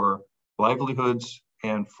 for livelihoods,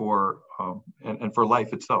 and for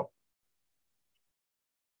life itself?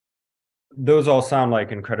 Those all sound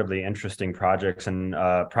like incredibly interesting projects, and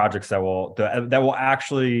projects that will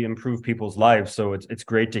actually improve people's lives. So it's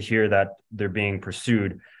great to hear that they're being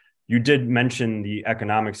pursued. You did mention the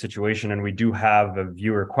economic situation, and we do have a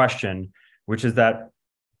viewer question, which is that,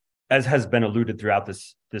 as has been alluded throughout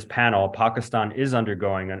this panel, Pakistan is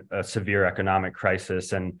undergoing a severe economic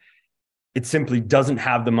crisis, and it simply doesn't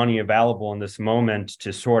have the money available in this moment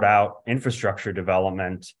to sort out infrastructure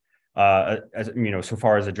development, as you know, so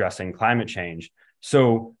far as addressing climate change.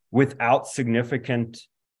 So without significant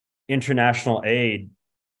international aid,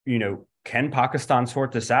 you know, can Pakistan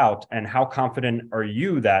sort this out? And how confident are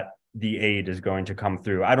you that the aid is going to come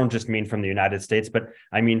through? I don't just mean from the United States, but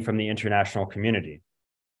I mean from the international community.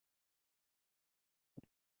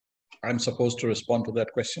 I'm supposed to respond to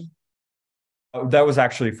that question. That was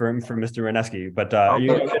actually for Mr. Renesky, but Okay. you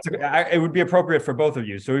know, it would be appropriate for both of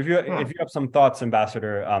you. So if you have some thoughts,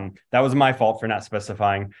 Ambassador, that was my fault for not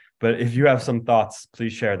specifying. But if you have some thoughts,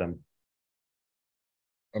 please share them.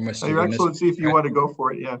 Your Excellency, if you want to go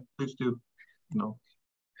for it, yeah, please do. No.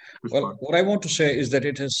 Well, what I want to say is that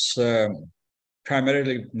it is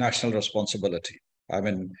primarily national responsibility. I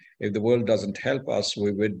mean, if the world doesn't help us,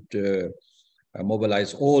 we would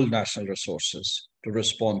mobilize all national resources to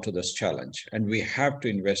respond to this challenge. And we have to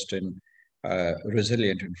invest in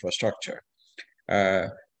resilient infrastructure.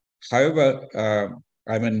 However,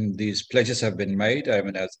 I mean, these pledges have been made. I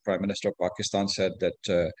mean, as the Prime Minister of Pakistan said,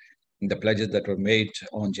 that the pledges that were made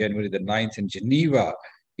on January the 9th in Geneva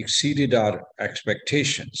exceeded our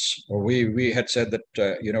expectations. We had said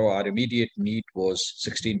that, you know, our immediate need was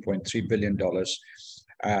 $16.3 billion.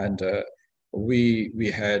 And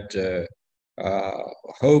we had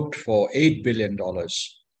hoped for $8 billion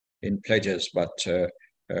in pledges, but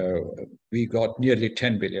we got nearly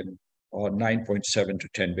 10 billion, or 9.7 to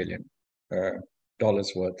 10 billion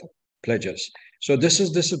dollars worth of pledges. So this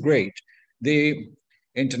is great. The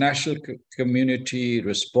international community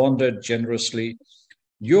responded generously.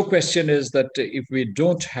 Your question is that if we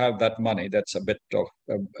don't have that money, that's a bit of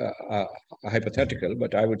hypothetical,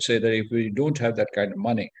 but I would say that if we don't have that kind of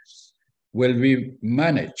money, will we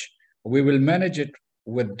manage? We will manage it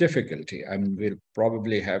with difficulty. I mean, we'll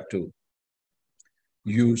probably have to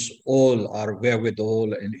use all our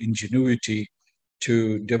wherewithal and ingenuity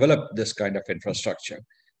to develop this kind of infrastructure.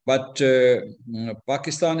 But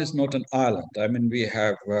Pakistan is not an island. I mean, we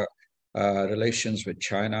have relations with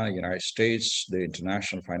China, United States, the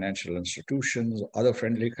international financial institutions, other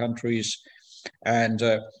friendly countries. And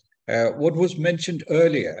what was mentioned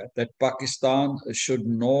earlier, that Pakistan should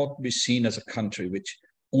not be seen as a country which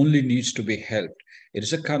only needs to be helped. It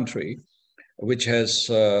is a country which has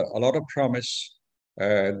a lot of promise,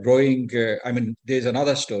 growing. I mean, there's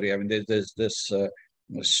another story. I mean, there's this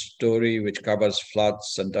story which covers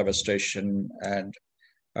floods and devastation and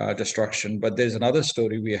destruction. But there's another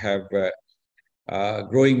story. We have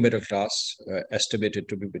growing middle class, estimated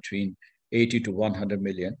to be between 80 to 100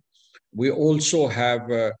 million. We also have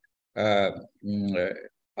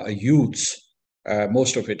youths.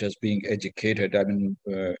 Most of it is being educated. I mean,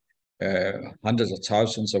 hundreds of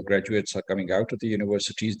thousands of graduates are coming out of the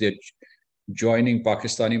universities. They're joining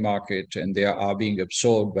Pakistani market, and they are being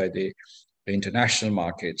absorbed by the international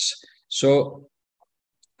markets. So,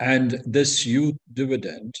 and this youth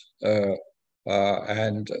dividend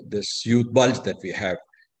and this youth bulge that we have,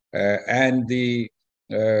 and the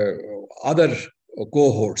other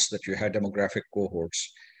cohorts that you had, demographic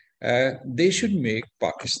cohorts, they should make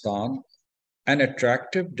Pakistan an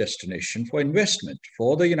attractive destination for investment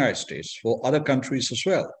for the United States, for other countries as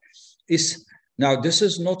well. Now, this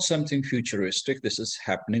is not something futuristic. This is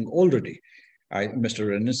happening already. Mr.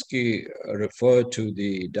 Renesky referred to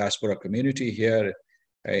the diaspora community here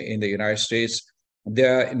in the United States. They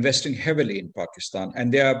are investing heavily in Pakistan,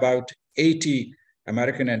 and there are about 80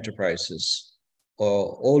 American enterprises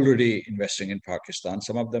already investing in Pakistan.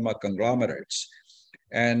 Some of them are conglomerates,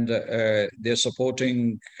 and they're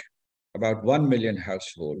supporting about 1 million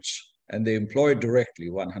households, and they employ directly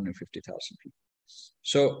 150,000 people.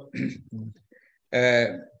 So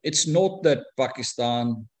it's not that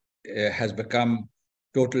Pakistan has become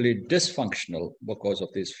totally dysfunctional because of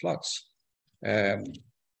these floods.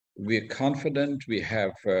 We're confident, we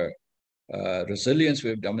have resilience,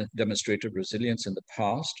 we've demonstrated resilience in the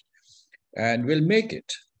past, and we'll make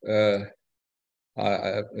it.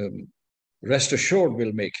 Rest assured,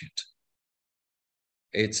 we'll make it.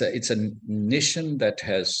 It's a nation that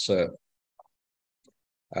has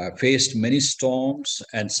faced many storms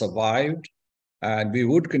and survived, and we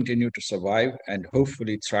would continue to survive and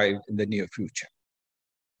hopefully thrive in the near future.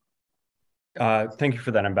 Thank you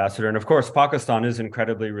for that, Ambassador. And of course, Pakistan is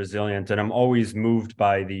incredibly resilient, and I'm always moved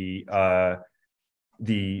by the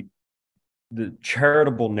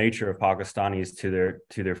charitable nature of Pakistanis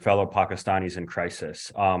to their fellow Pakistanis in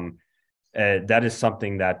crisis. That is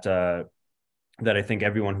something that I think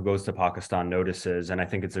everyone who goes to Pakistan notices, and I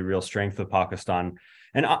think it's a real strength of Pakistan.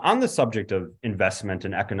 And on the subject of investment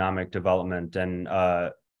and economic development and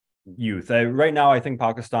youth, right now I think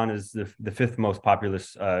Pakistan is the fifth most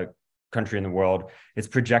populous country in the world. It's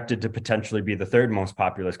projected to potentially be the third most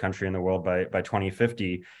populous country in the world by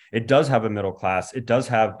 2050. It does have a middle class. It does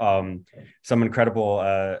have some incredible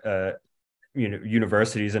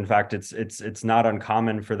universities. In fact, it's not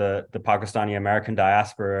uncommon for the Pakistani American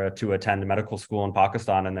diaspora to attend medical school in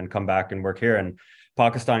Pakistan and then come back and work here. And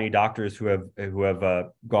Pakistani doctors who have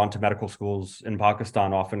gone to medical schools in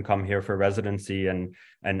Pakistan often come here for residency and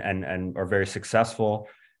are very successful.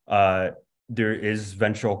 There is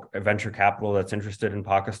venture capital that's interested in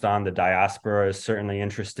Pakistan. The diaspora is certainly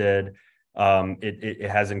interested. It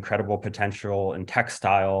has incredible potential in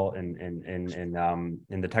textile, in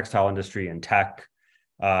the textile industry, in tech,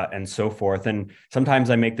 and so forth. And sometimes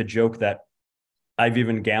I make the joke that I've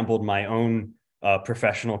even gambled my own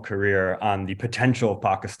professional career on the potential of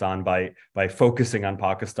Pakistan by focusing on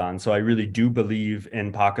Pakistan. So I really do believe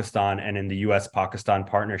in Pakistan and in the U.S.-Pakistan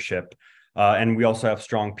partnership. And we also have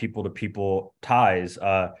strong people-to-people ties.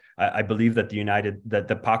 I believe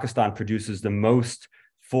that Pakistan produces the most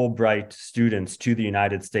Fulbright students to the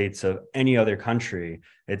United States of any other country.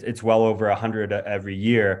 It's well over 100 every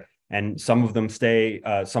year, and some of them stay.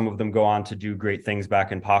 Some of them go on to do great things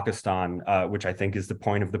back in Pakistan, which I think is the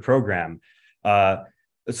point of the program.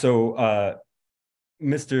 So,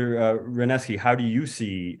 Mr. Renesky, how do you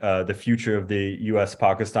see the future of the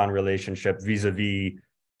U.S.-Pakistan relationship vis-a-vis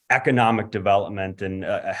economic development and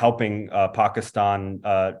helping Pakistan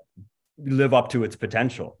live up to its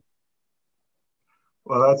potential?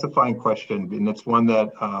 Well, that's a fine question, and it's one that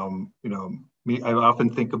I often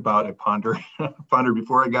think about. I ponder, pondered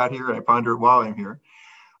before I got here. I ponder it while I'm here,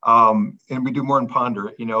 and we do more than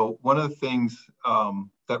ponder. One of the things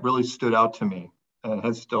that really stood out to me, and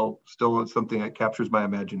has still something that captures my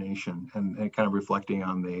imagination, and kind of reflecting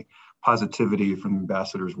on the positivity from the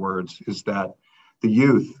ambassador's words, is that the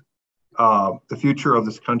youth, the future of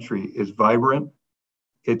this country is vibrant.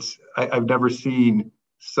 I've never seen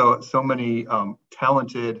so many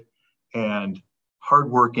talented and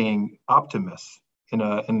hardworking optimists in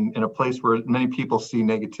a place where many people see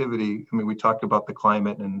negativity. I mean, we talked about the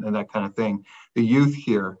climate and that kind of thing. The youth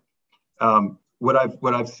here, what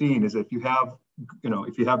I've seen is if you have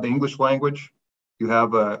the English language, you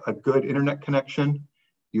have a good internet connection,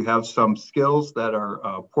 you have some skills that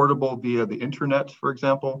are portable via the internet, for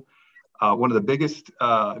example. One of the biggest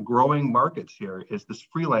growing markets here is this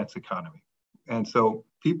freelance economy. And so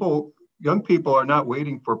young people are not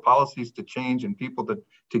waiting for policies to change and people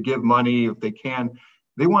to give money if they can.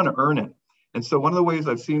 They want to earn it. And so one of the ways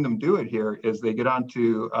I've seen them do it here is they get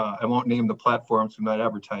onto, I won't name the platforms, I'm not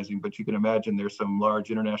advertising, but you can imagine there's some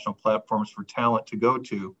large international platforms for talent to go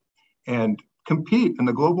to and compete in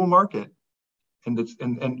the global market.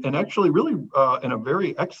 And actually really in a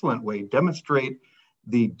very excellent way demonstrate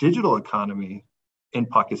the digital economy in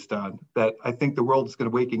Pakistan that I think the world is going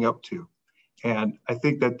to waking up to. And I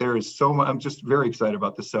think that there is so much, I'm just very excited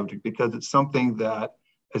about this subject because it's something that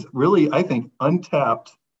is really, I think,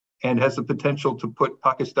 untapped and has the potential to put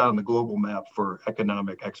Pakistan on the global map for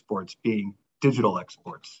economic exports, being digital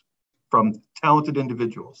exports from talented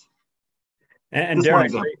individuals. And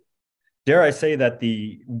dare I say that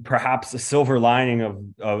perhaps a silver lining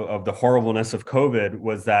of the horribleness of COVID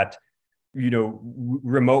was that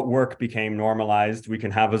remote work became normalized. We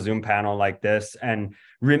can have a Zoom panel like this, and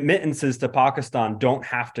remittances to Pakistan don't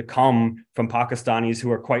have to come from Pakistanis who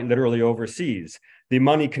are quite literally overseas. The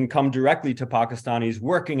money can come directly to Pakistanis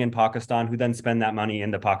working in Pakistan who then spend that money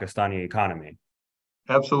in the Pakistani economy.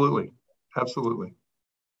 Absolutely. Absolutely.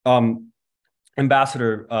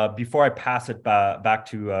 Ambassador, before I pass it back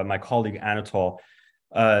to my colleague Anatol,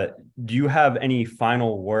 do you have any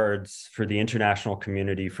final words for the international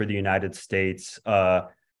community, for the United States,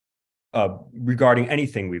 regarding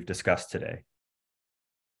anything we've discussed today?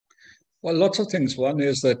 Well, lots of things. One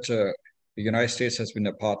is that the United States has been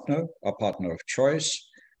a partner of choice,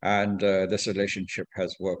 and this relationship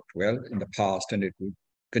has worked well in the past, and it will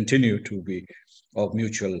continue to be of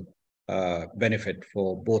mutual benefit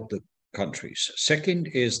for both the countries. Second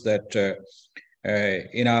is that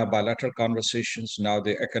in our bilateral conversations, now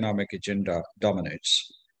the economic agenda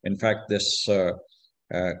dominates. In fact, this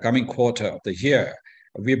coming quarter of the year,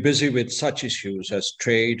 we're busy with such issues as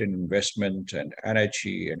trade and investment and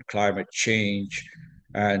energy and climate change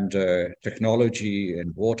and technology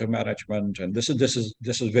and water management. And this is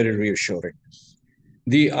very reassuring.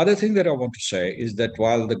 The other thing that I want to say is that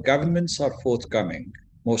while the governments are forthcoming,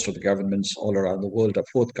 most of the governments all around the world are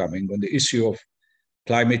forthcoming on the issue of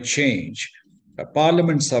climate change,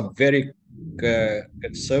 parliaments are very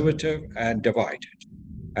conservative and divided.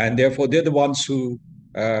 And therefore, they're the ones who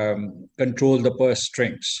control the purse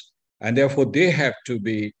strings. And therefore, they have to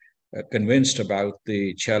be convinced about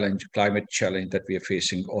the climate challenge that we are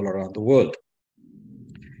facing all around the world.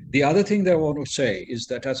 The other thing that I want to say is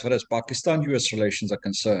that as far as Pakistan-US relations are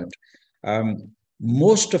concerned,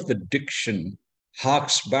 most of the diction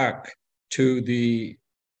harks back to the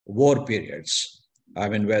war periods. I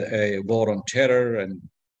mean, a war on terror and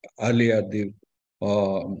earlier the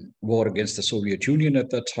war against the Soviet Union at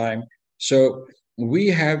that time. So we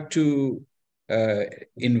have to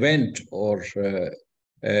invent or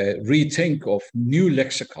rethink of new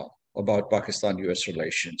lexicon about Pakistan-US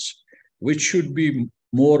relations, which should be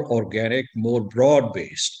more organic, more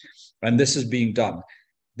broad-based. And this is being done.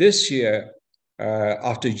 This year,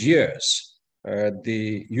 after years,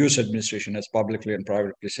 the US administration has publicly and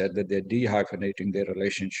privately said that they're dehyphenating their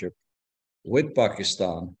relationship with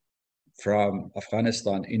Pakistan from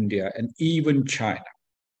Afghanistan, India, and even China.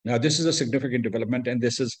 Now, this is a significant development, and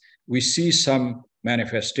we see some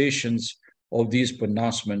manifestations of these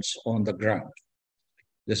pronouncements on the ground.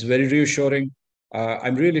 This is very reassuring.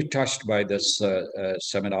 I'm really touched by this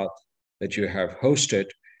seminar that you have hosted,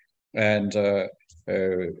 and I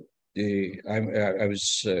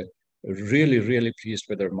was really pleased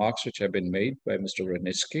with the remarks which have been made by Mr.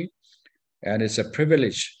 Renitsky, and it's a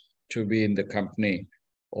privilege to be in the company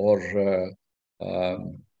or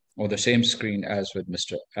the same screen as with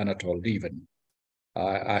Mr. Anatol Lieven.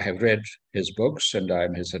 I have read his books and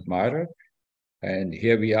I'm his admirer, and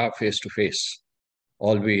here we are face to face,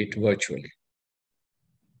 albeit virtually.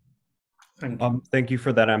 Thank you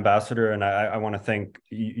for that, Ambassador, and I want to thank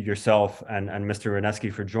yourself and Mr.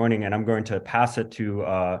 Renitsky for joining, and I'm going to pass it to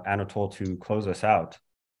Anatol to close us out.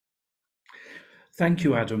 Thank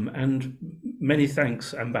you, Adam, and many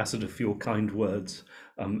thanks, Ambassador, for your kind words,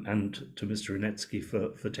 and to Mr. Renitsky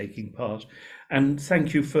for taking part. And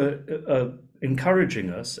thank you for encouraging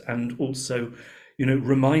us and also,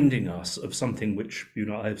 reminding us of something which,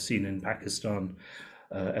 I have seen in Pakistan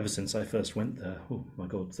ever since I first went there, oh my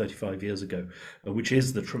God, 35 years ago, which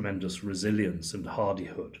is the tremendous resilience and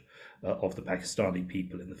hardihood of the Pakistani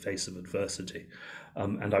people in the face of adversity.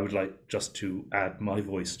 And I would like just to add my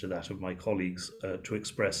voice to that of my colleagues to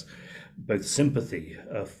express both sympathy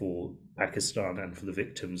for Pakistan and for the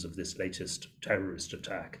victims of this latest terrorist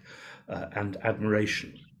attack, and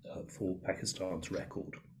admiration for Pakistan's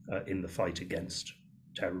record in the fight against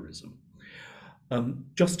terrorism.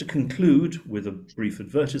 Just to conclude with a brief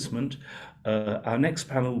advertisement, our next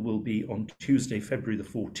panel will be on Tuesday, February the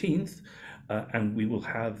 14th, and we will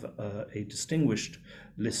have a distinguished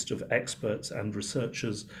list of experts and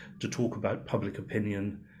researchers to talk about public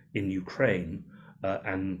opinion in Ukraine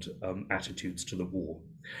and attitudes to the war.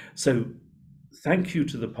 So thank you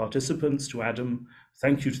to the participants, to Adam,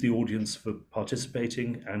 thank you to the audience for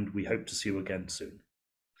participating, and we hope to see you again soon.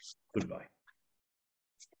 Goodbye.